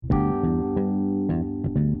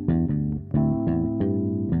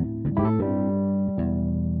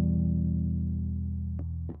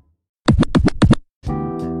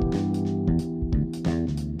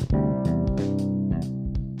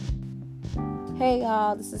Hey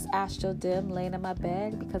y'all, this is Astro Dim laying in my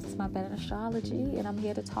bed because it's my bed in astrology, and I'm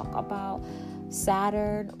here to talk about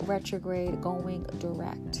Saturn retrograde going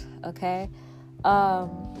direct. Okay, I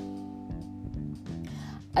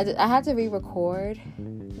had to re-record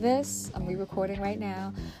this. I'm re-recording right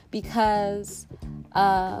now because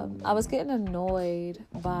I was getting annoyed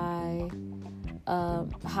by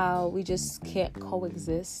how we just can't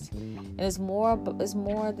coexist, and it's more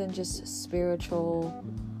than just spiritual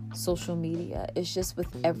social media. It's just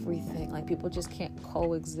with everything. Like, people just can't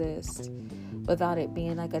coexist without it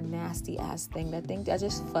being like a nasty ass thing. That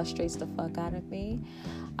just frustrates the fuck out of me.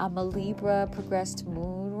 I'm a Libra progressed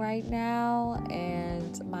moon right now,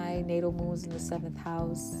 and my natal moon's in the 7th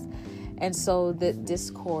house, and so the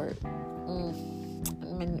discord, I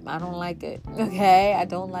don't like it. Okay, I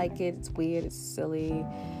don't like it. It's weird, it's silly.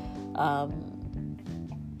 I don't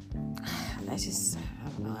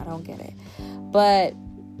know, I don't get it. But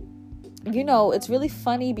you know, it's really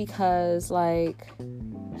funny because, like,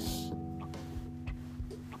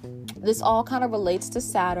 this all kind of relates to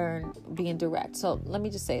Saturn being direct. So let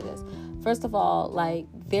me just say this. First of all, like,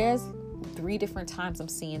 there's 3 different times I'm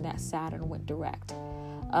seeing that Saturn went direct.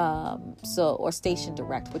 Or station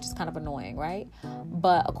direct, which is kind of annoying, right?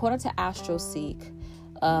 But according to AstroSeek,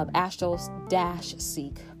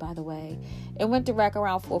 Astro-Seek, by the way, it went direct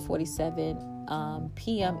around 4:47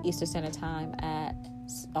 p.m. Eastern Standard Time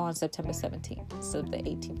on September 17th. So the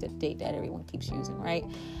 18th, the date that everyone keeps using, right?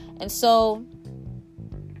 And so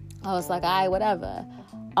I was like, all right, whatever.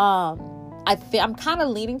 I'm kind of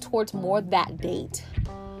leaning towards more that date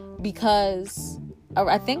because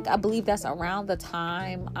I believe that's around the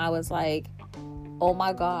time I was like, oh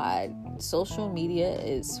my God, spiritual social media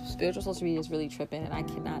is really tripping, and I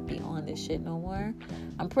cannot be on this shit no more.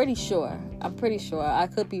 I'm pretty sure. I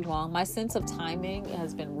could be wrong. My sense of timing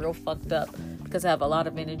has been real fucked up because I have a lot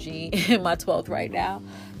of energy in my 12th right now.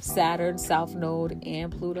 Saturn, South Node, and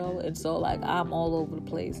Pluto. And so, like, I'm all over the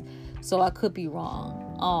place. So I could be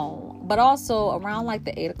wrong. But also around like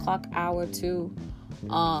the 8 o'clock hour too,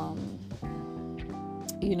 I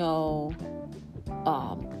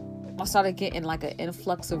started getting like an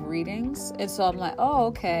influx of readings. And so I'm like, oh,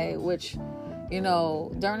 okay, which, during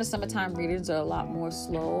the summertime readings are a lot more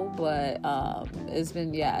slow, but it's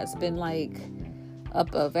been like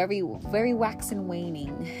a very, very wax and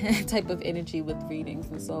waning type of energy with readings.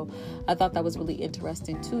 And so I thought that was really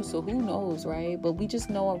interesting too. So who knows, right? But we just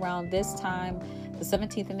know around this time, the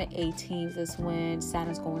 17th and the 18th is when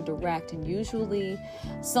Saturn's going direct, and usually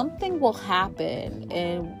something will happen.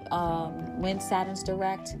 And when Saturn's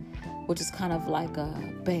direct, which is kind of like a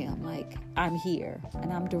bam, like, I'm here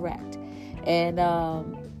and I'm direct. And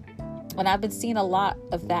I've been seeing a lot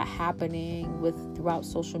of that happening throughout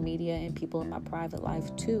social media and people in my private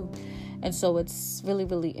life too. And so it's really,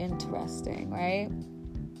 really interesting, right?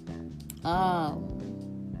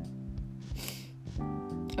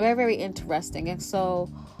 Very, very interesting. And so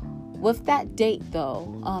with that date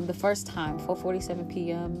though, the first time, 4:47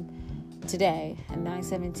 p.m. today and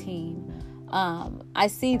 9:17, I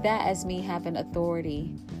see that as me having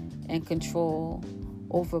authority and control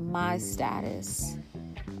over my status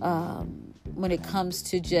when it comes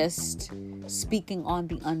to just speaking on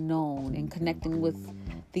the unknown and connecting with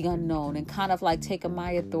the unknown, and kind of like taking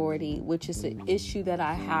my authority, which is an issue that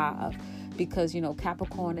I have because,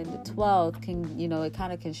 Capricorn in the 12th can, it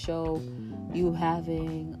kind of can show you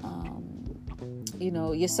having,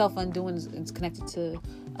 yourself undoing is connected to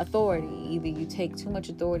authority. Either you take too much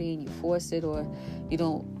authority and you force it, or you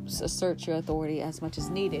don't assert your authority as much as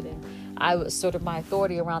needed. And I was sort of my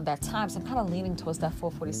authority around that time, so I'm kind of leaning towards that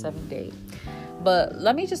 4:47 date. But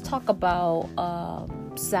let me just talk about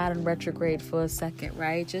Saturn retrograde for a second,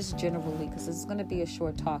 right? Just generally, because it's going to be a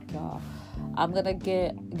short talk, y'all. I'm going to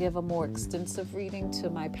give a more extensive reading to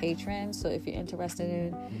my patrons. So if you're interested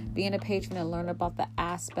in being a patron and learn about the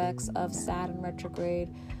aspects of Saturn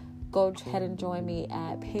retrograde, go ahead and join me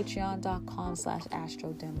at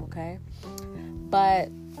patreon.com/astrodim, okay? But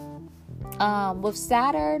with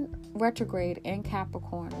Saturn retrograde in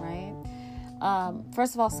Capricorn, right?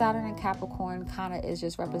 First of all, Saturn in Capricorn kind of is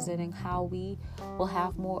just representing how we will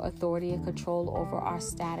have more authority and control over our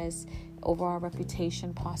status, over our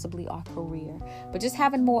reputation, possibly our career. But just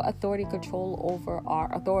having more authority, control over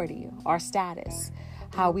our authority, our status,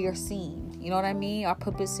 how we are seen, you know what I mean? Our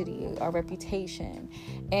publicity, our reputation.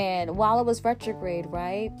 And while it was retrograde,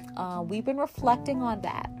 right, we've been reflecting on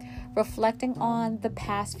that. Reflecting on the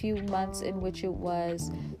past few months in which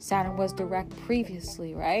Saturn was direct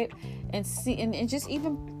previously, right? And just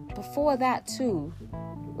even before that too,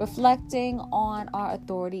 reflecting on our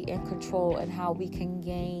authority and control and how we can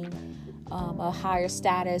gain a higher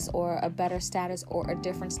status or a better status or a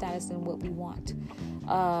different status than what we want.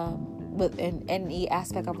 In any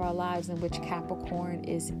aspect of our lives in which Capricorn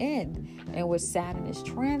is in and which Saturn is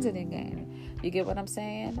transiting in. You get what I'm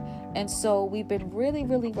saying? And so we've been really,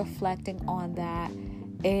 really reflecting on that.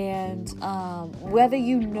 And whether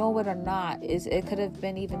you know it or not, it could have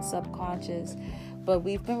been even subconscious, but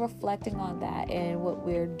we've been reflecting on that. And what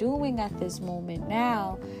we're doing at this moment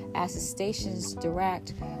now, as the station's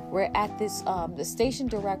direct, we're at this, the station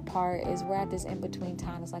direct part is we're at this in-between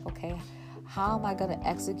time. It's like, okay, how am I going to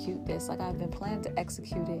execute this? Like, I've been planning to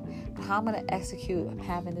execute it, but how am I going to execute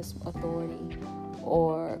having this authority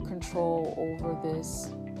or control over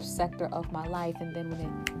this sector of my life? And then when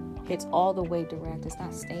it hits all the way direct, it's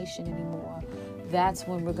not station anymore, that's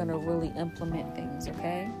when we're going to really implement things,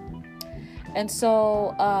 okay? And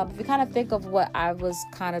so if you kind of think of what I was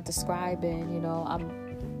kind of describing,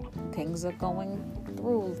 things are going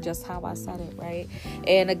through just how I said it, right?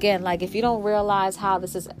 And again, like, if you don't realize how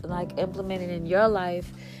this is like implemented in your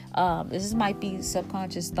life, this might be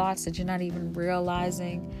subconscious thoughts that you're not even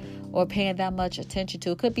realizing or paying that much attention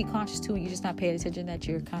to. It could be conscious too, you're just not paying attention that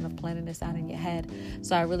you're kind of planning this out in your head.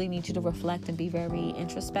 So I really need you to reflect and be very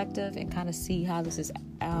introspective and kind of see how this is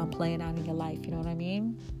playing out in your life. You know what I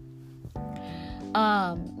mean?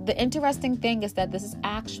 The interesting thing is that this is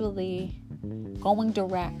actually going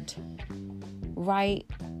direct right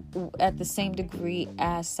at the same degree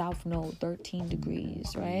as South Node, 13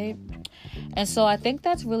 degrees, right? And so I think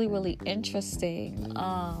that's really, really interesting,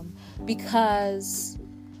 because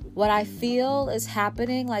what I feel is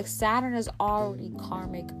happening, like, Saturn is already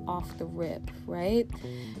karmic off the rip, right?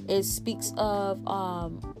 It speaks of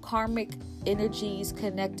karmic energies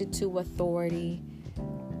connected to authority,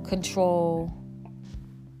 control,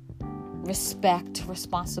 respect,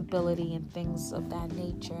 responsibility, and things of that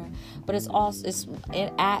nature. But it's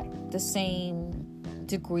at the same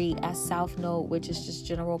degree as South Node, which is just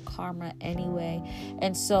general karma anyway.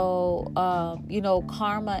 And so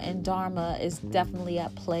karma and dharma is definitely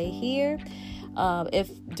at play here.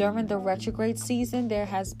 If during the retrograde season there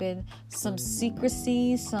has been some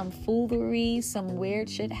secrecy, some foolery, some weird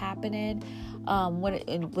shit happening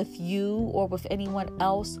with you or with anyone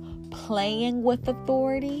else playing with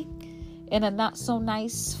authority in a not so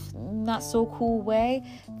nice, not so cool way,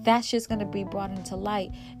 that shit's going to be brought into light.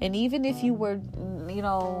 And even if you were,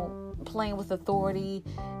 playing with authority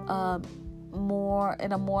more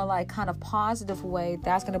in a more like kind of positive way,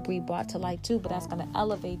 that's going to be brought to light too, but that's going to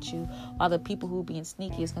elevate you, while the people who are being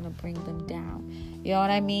sneaky is going to bring them down. You know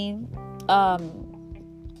what I mean?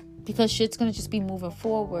 Because shit's going to just be moving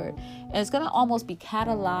forward, and it's going to almost be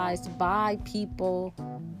catalyzed by people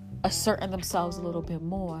asserting themselves a little bit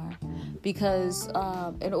more, because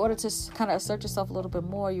in order to kind of assert yourself a little bit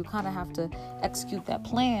more, you kind of have to execute that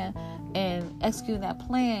plan, and executing that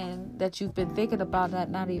plan that you've been thinking about,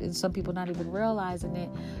 not even some people not even realizing it,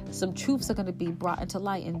 some truths are going to be brought into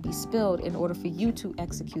light and be spilled in order for you to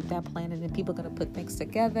execute that plan, and then people are going to put things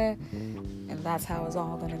together, and that's how it's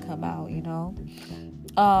all going to come out,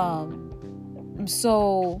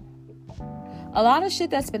 so a lot of shit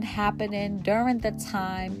that's been happening during the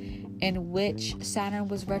time in which Saturn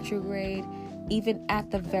was retrograde, even at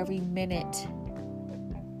the very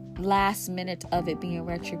last minute of it being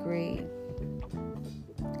retrograde,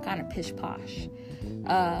 kind of pish posh.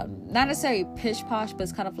 Not necessarily pish posh, but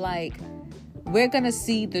it's kind of like we're going to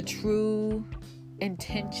see the true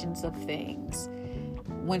intentions of things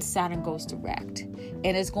when Saturn goes direct.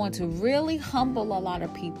 And it's going to really humble a lot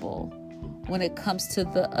of people when it comes to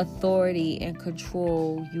the authority and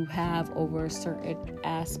control you have over a certain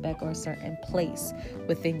aspect or a certain place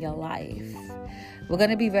within your life. We're going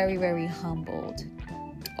to be very, very humbled.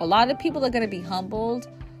 A lot of people are going to be humbled,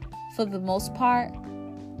 for the most part,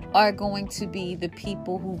 are going to be the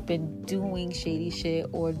people who've been doing shady shit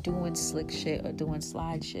or doing slick shit or doing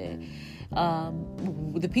slide shit.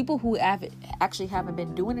 The people who actually haven't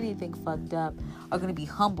been doing anything fucked up are going to be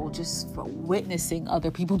humbled just for witnessing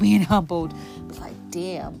other people being humbled. It's like,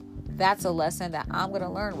 damn, that's a lesson that I'm going to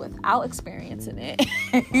learn without experiencing it.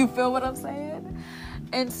 You feel what I'm saying?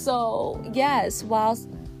 And so, yes, while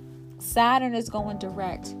Saturn is going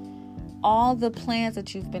direct, all the plans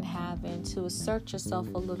that you've been having to assert yourself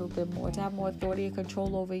a little bit more, to have more authority and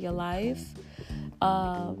control over your life,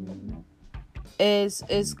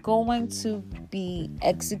 is going to be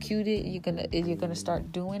executed. You're gonna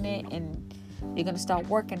start doing it, and you're gonna start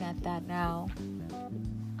working at that now.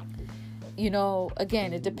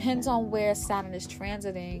 Again, it depends on where Saturn is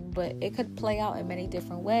transiting, but it could play out in many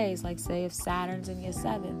different ways. Like, say if Saturn's in your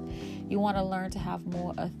 7th, you want to learn to have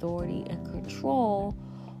more authority and control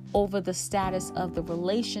over the status of the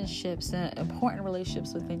relationships and important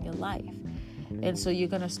relationships within your life. And so you're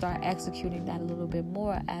going to start executing that a little bit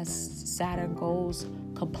more as Saturn goes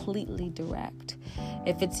completely direct.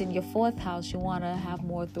 If it's in your 4th house, you want to have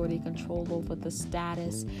more authority and control over the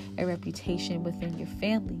status and reputation within your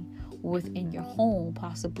family, within your home,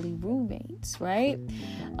 possibly roommates, right?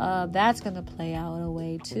 That's going to play out in a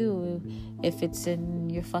way too. If it's in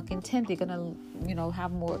your fucking 10th, you're going to,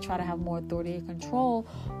 try to have more authority and control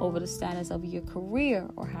over the status of your career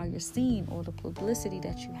or how you're seen or the publicity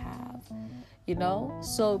that you have,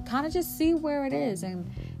 So kind of just see where it is and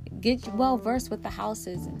get well versed with the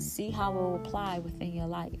houses and see how it will apply within your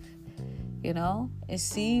life, and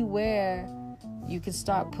see where you can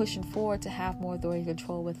start pushing forward to have more authority and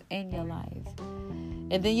control within your life.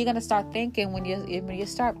 And then you're going to start thinking when you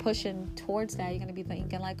start pushing towards that, you're going to be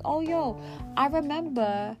thinking like, oh, I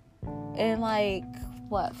remember in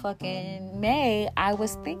fucking May, I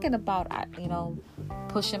was thinking about,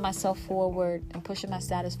 pushing myself forward and pushing my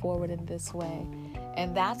status forward in this way.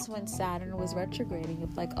 And that's when Saturn was retrograding.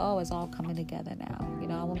 It's like, oh, it's all coming together now.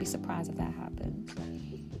 I won't be surprised if that happens.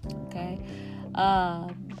 Okay.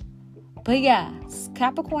 But yeah,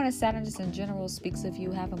 Capricorn and Saturn just in general speaks of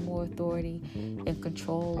you having more authority and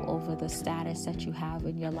control over the status that you have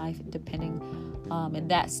in your life, depending,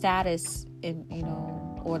 and that status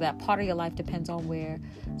or that part of your life depends on where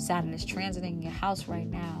Saturn is transiting in your house right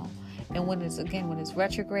now. And when it's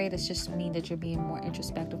retrograde, it's just mean that you're being more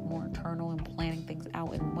introspective, more internal, and planning things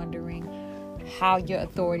out and wondering how your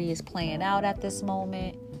authority is playing out at this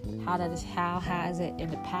moment. How has it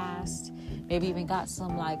in the past? Maybe even got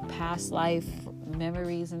some past life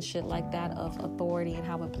memories and shit like that of authority and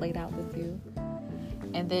how it played out with you.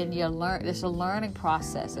 And then there's a learning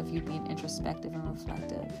process of you being introspective and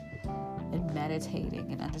reflective and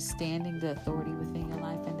meditating and understanding the authority within your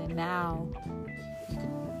life. And then now you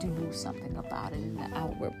can do something about it in the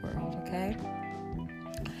outward world, okay?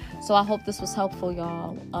 So I hope this was helpful,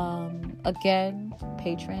 y'all. Again,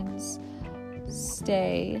 patrons,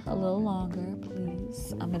 stay a little longer,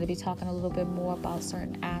 please. I'm going to be talking a little bit more about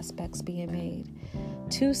certain aspects being made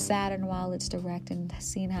to Saturn while it's direct and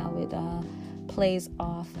seeing how it plays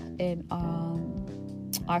off in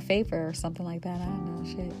our favor or something like that. I don't know,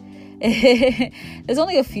 shit. There's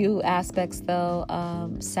only a few aspects, though.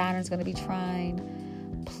 Saturn's going to be trying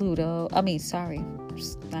Pluto. Not Saturn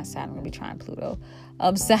going to be trying Pluto.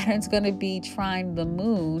 Saturn's going to be trying the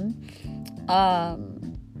moon.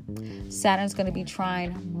 Saturn's going to be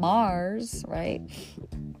trying Mars, right?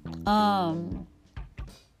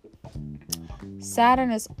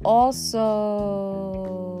 Saturn is also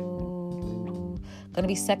going to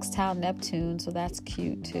be sextile Neptune, so that's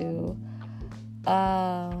cute too.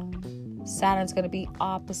 Saturn's going to be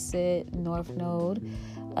opposite North Node.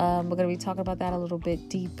 We're going to be talking about that a little bit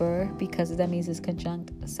deeper because that means it's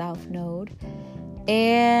conjunct South Node.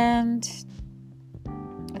 And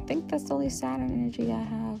I think that's the only Saturn energy I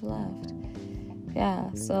have left.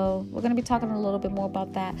 Yeah, so we're going to be talking a little bit more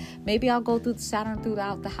about that. Maybe I'll go through Saturn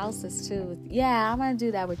throughout the houses too. Yeah, I'm going to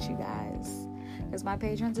do that with you guys. Because my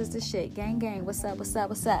patrons is the shit. Gang, gang. What's up? All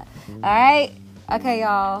right? Okay,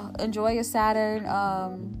 y'all. Enjoy your Saturn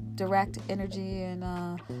direct energy. And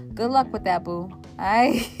good luck with that, boo. All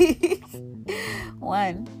right?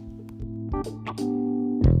 1.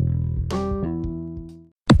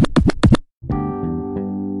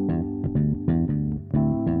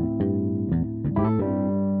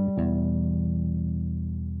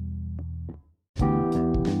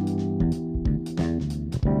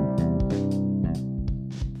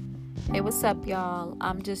 What's up, y'all?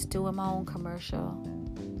 I'm just doing my own commercial.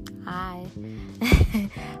 Hi.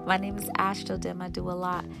 My name is Astro Dim. I do a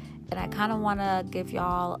lot. And I kind of want to give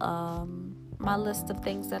y'all my list of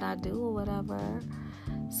things that I do or whatever.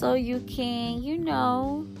 So you can,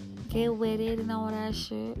 get with it and all that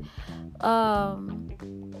shit.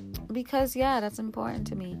 Because, that's important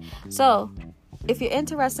to me. So, if you're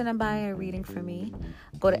interested in buying a reading from me,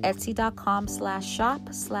 go to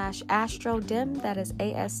etsy.com/shop/astrodim. That is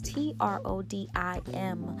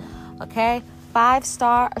ASTRODIM. Okay?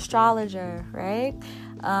 5-star astrologer, right?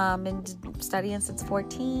 Been studying since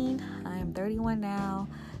 14. I am 31 now.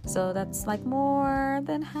 So that's more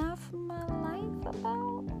than half of my life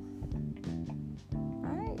about.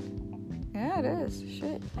 Right? Yeah. it is.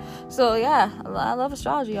 Shit. So yeah, I love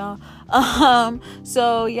astrology, y'all.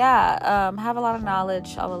 So yeah, have a lot of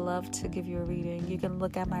knowledge. I would love to give you a reading. You can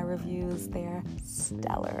look at my reviews. They're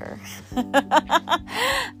stellar.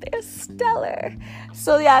 They're stellar.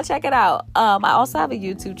 So yeah, check it out. I also have a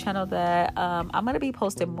YouTube channel that I'm gonna be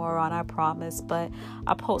posting more on, I promise. But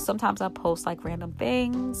sometimes I post like random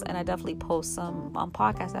things, and I definitely post some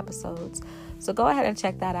podcast episodes. So go ahead and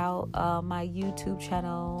check that out. My YouTube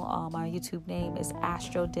channel, my YouTube name is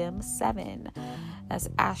AstroDim7. That's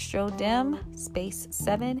AstroDim space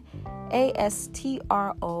 7,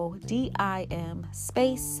 ASTRODIM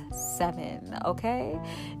space 7. Okay,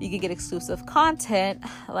 you can get exclusive content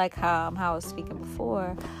like how I was speaking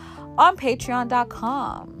before on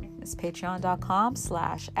Patreon.com. It's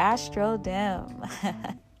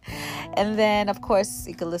Patreon.com/AstroDim. And then, of course,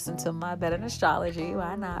 you can listen to my Better in Astrology.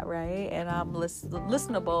 Why not, right? And I'm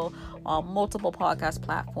listenable on multiple podcast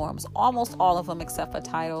platforms, almost all of them except for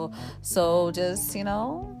Tidal. So just,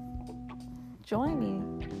 join me,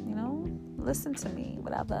 listen to me,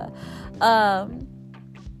 whatever.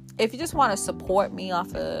 If you just want to support me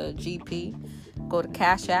off of GP, go to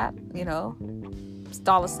Cash App,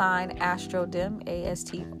 $AstroDim,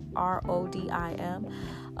 ASTRODIM.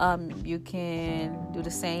 You can do the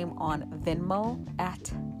same on Venmo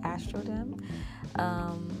at AstroDim.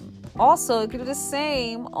 Also, you can do the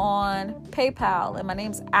same on PayPal, and my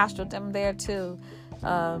name's AstroDim there too.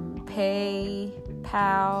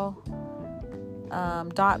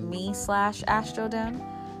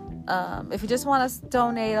 PayPal.me/AstroDim. If you just want to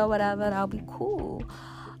donate or whatever, that'll be cool.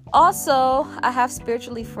 Also, I have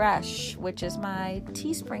Spiritually Fresh, which is my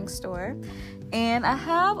Teespring store. And I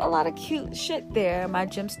have a lot of cute shit there. My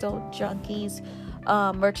Gemstone Junkies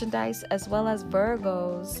merchandise, as well as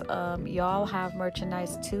Virgos. Y'all have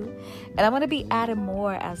merchandise too. And I'm going to be adding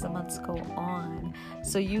more as the months go on.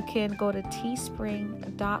 So you can go to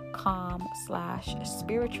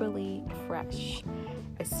teespring.com/spirituallyfresh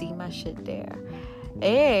and see my shit there.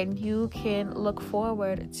 And you can look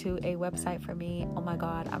forward to a website for me. Oh my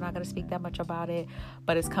God, I'm not going to speak that much about it,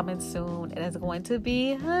 but it's coming soon and it's going to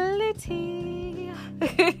be litty.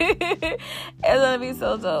 It's going to be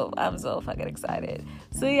so dope. I'm so fucking excited.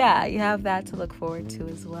 So yeah, you have that to look forward to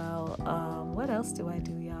as well. What else do I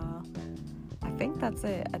do, y'all? I think that's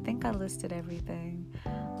it. I think I listed everything.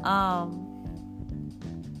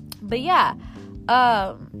 But yeah,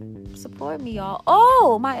 support me, y'all.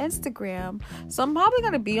 Oh, my Instagram. So I'm probably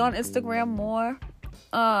gonna be on Instagram more.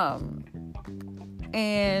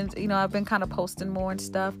 And I've been kind of posting more and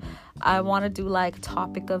stuff. I want to do like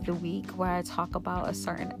topic of the week where I talk about a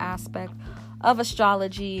certain aspect of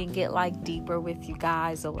astrology and get like deeper with you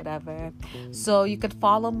guys or whatever. So you could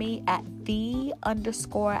follow me at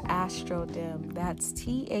 _AstroDim. That's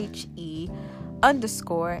THE_ASTRODIM.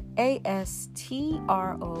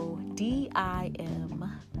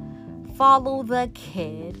 Follow the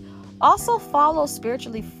kid. Also follow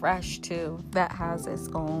Spiritually Fresh too. That has its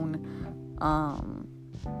own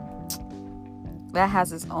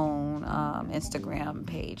Instagram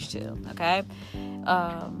page too. Okay.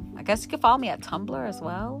 I guess you can follow me at Tumblr as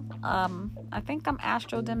well. I think I'm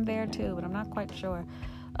AstroDim there too, but I'm not quite sure.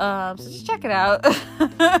 So just check it out.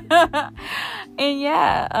 And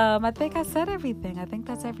yeah, I think I said everything. I think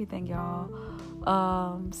that's everything, y'all.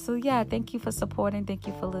 So yeah, thank you for supporting, thank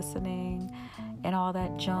you for listening and all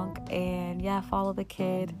that junk. And yeah, follow the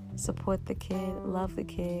kid, support the kid, love the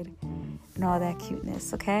kid, and all that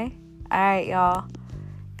cuteness. Okay, all right, y'all.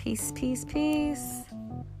 Peace, peace, peace.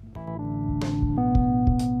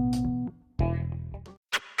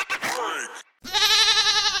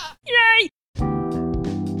 Yay!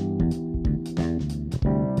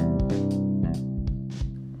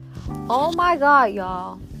 Oh my God,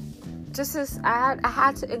 y'all. I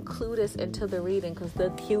had to include this into the reading because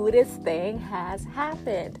the cutest thing has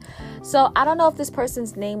happened. So I don't know if this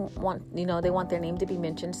person's name they want their name to be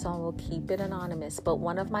mentioned, so we'll keep it anonymous. But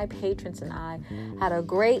one of my patrons and I had a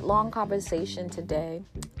great long conversation today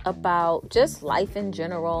about just life in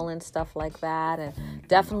general and stuff like that, and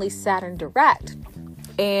definitely Saturn direct.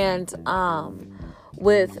 And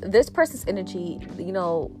with this person's energy,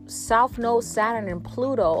 South Node Saturn and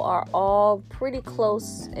Pluto are all pretty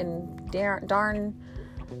close and darn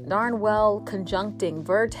well conjuncting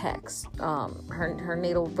vertex, her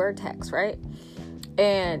natal vertex, right?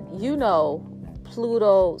 And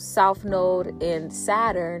Pluto, South Node, and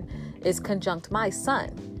Saturn is conjunct my sun.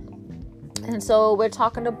 And so we're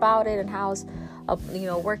talking about it and how it's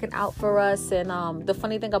working out for us. And the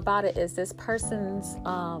funny thing about it is this person's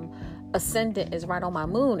ascendant is right on my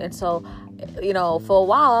moon. And so, for a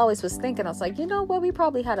while I always was thinking, I was like, we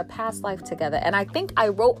probably had a past life together. And I think I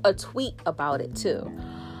wrote a tweet about it too.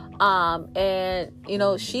 And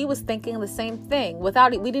she was thinking the same thing we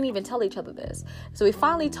didn't even tell each other this. So we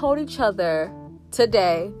finally told each other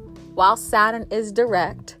today while Saturn is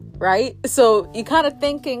direct, right? So you kind of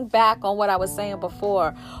thinking back on what I was saying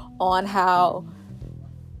before on how,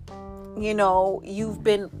 you've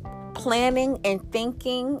been planning and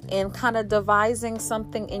thinking and kind of devising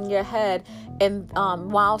something in your head, and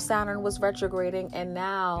while Saturn was retrograding, and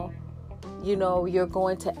now you're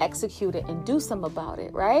going to execute it and do something about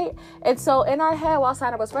it, right? And so in our head, while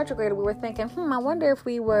Saturn was retrograded, we were thinking, I wonder if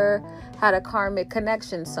we had a karmic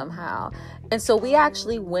connection somehow. And so we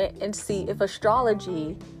actually went and see if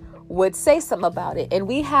astrology would say something about it. And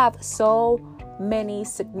we have so many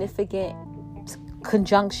significant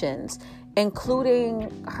conjunctions, including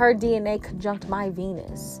her DNA conjunct my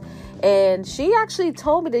Venus. And she actually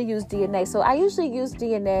told me to use DNA. So I usually use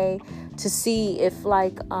DNA to see if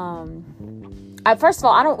first of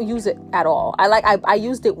all, I don't use it at all. I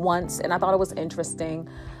used it once and I thought it was interesting.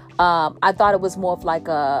 I thought it was more of like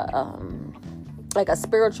a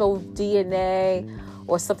spiritual DNA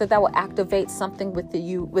or something that will activate something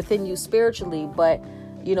within you spiritually. But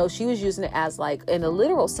she was using it as like in a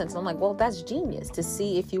literal sense. I'm like, well, that's genius to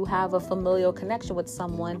see if you have a familial connection with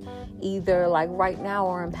someone, either like right now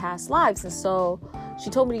or in past lives. And so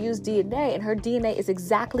she told me to use DNA, and her DNA is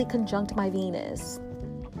exactly conjunct my Venus.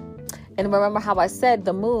 And remember how I said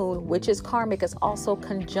the moon, which is karmic, is also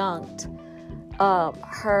conjunct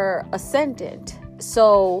her ascendant.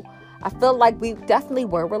 So I feel like we definitely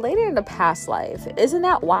were related in the past life. Isn't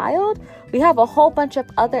that wild? We have a whole bunch of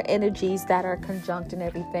other energies that are conjunct and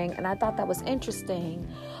everything. And I thought that was interesting.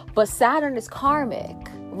 But Saturn is karmic,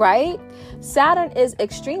 right? Saturn is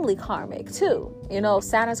extremely karmic too.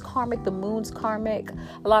 Saturn's karmic, the moon's karmic.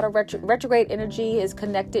 A lot of retrograde energy is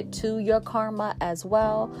connected to your karma as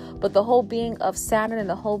well. But the whole being of Saturn and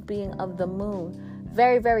the whole being of the moon,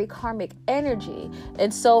 very, very karmic energy.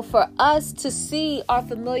 And so for us to see our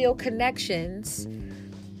familial connections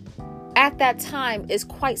at that time is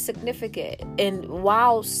quite significant. And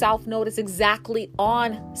while South Node is exactly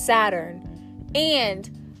on Saturn, and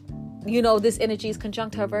this energy is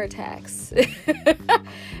conjunct her vertex.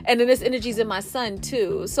 And then this energy is in my sun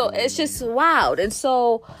too. So it's just wild. And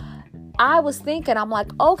so I was thinking, I'm like,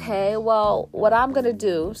 okay, well, what I'm going to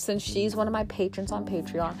do, since she's one of my patrons on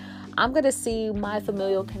Patreon, I'm going to see my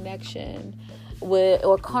familial connection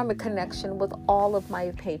or karmic connection with all of my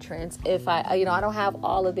patrons. If I don't have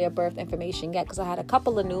all of their birth information yet, because I had a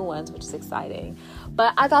couple of new ones, which is exciting.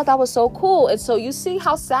 But I thought that was so cool. And so you see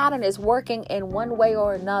how Saturn is working in one way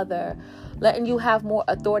or another, letting you have more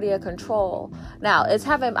authority and control. Now,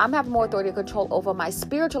 I'm having more authority and control over my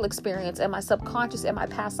spiritual experience and my subconscious and my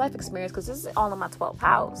past life experience, because this is all in my 12th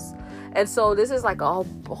house. And so this is like a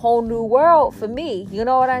whole new world for me. You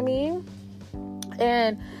know what I mean?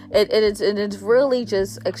 And it's really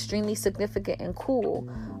just extremely significant and cool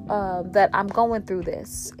that I'm going through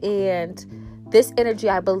this. And this energy,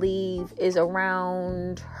 I believe, is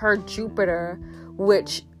around her Jupiter,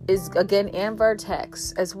 which is again in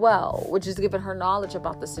vertex as well, which is giving her knowledge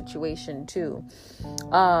about the situation too.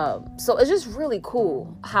 So it's just really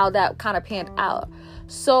cool how that kind of panned out.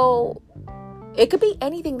 So it could be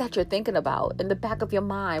anything that you're thinking about in the back of your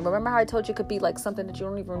mind. Remember how I told you it could be like something that you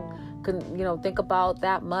don't even think about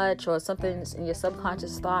that much, or something in your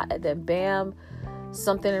subconscious thought, and then bam,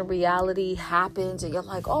 something in reality happens and you're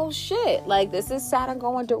like, oh shit, like this is Saturn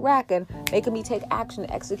going direct and making me take action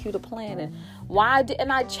to execute a plan. And why didn't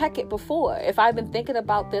I check it before? If I've been thinking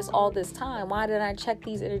about this all this time, why didn't I check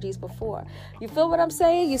these energies before? You feel what I'm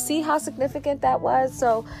saying? You see how significant that was?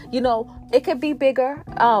 So, it could be bigger.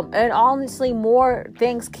 And honestly, more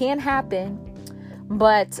things can happen.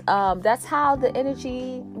 But that's how the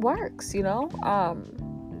energy works,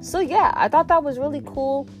 So yeah, I thought that was really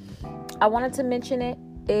cool. I wanted to mention it,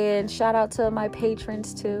 and shout out to my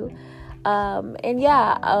patrons too.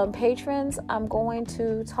 Patrons, I'm going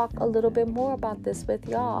to talk a little bit more about this with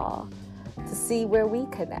y'all to see where we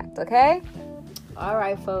connect, okay? All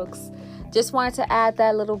right, folks. Just wanted to add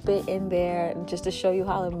that little bit in there just to show you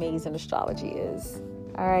how amazing astrology is.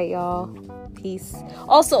 All right, y'all. Peace.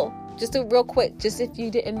 Also, just a real quick, just if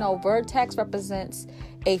you didn't know, vertex represents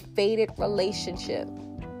a fated relationship.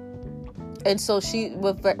 And so she,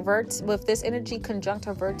 with this energy conjunct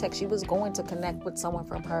her vertex, she was going to connect with someone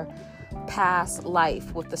from her past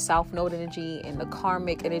life with the South Node energy and the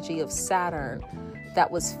karmic energy of Saturn that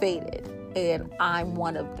was fated. and I'm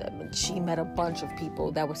one of them. And she met a bunch of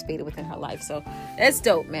people that was fated within her life. So it's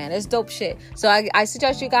dope, man. It's dope shit. So I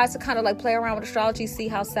suggest you guys to kind of like play around with astrology, see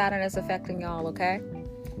how Saturn is affecting y'all, okay?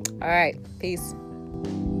 All right. Peace.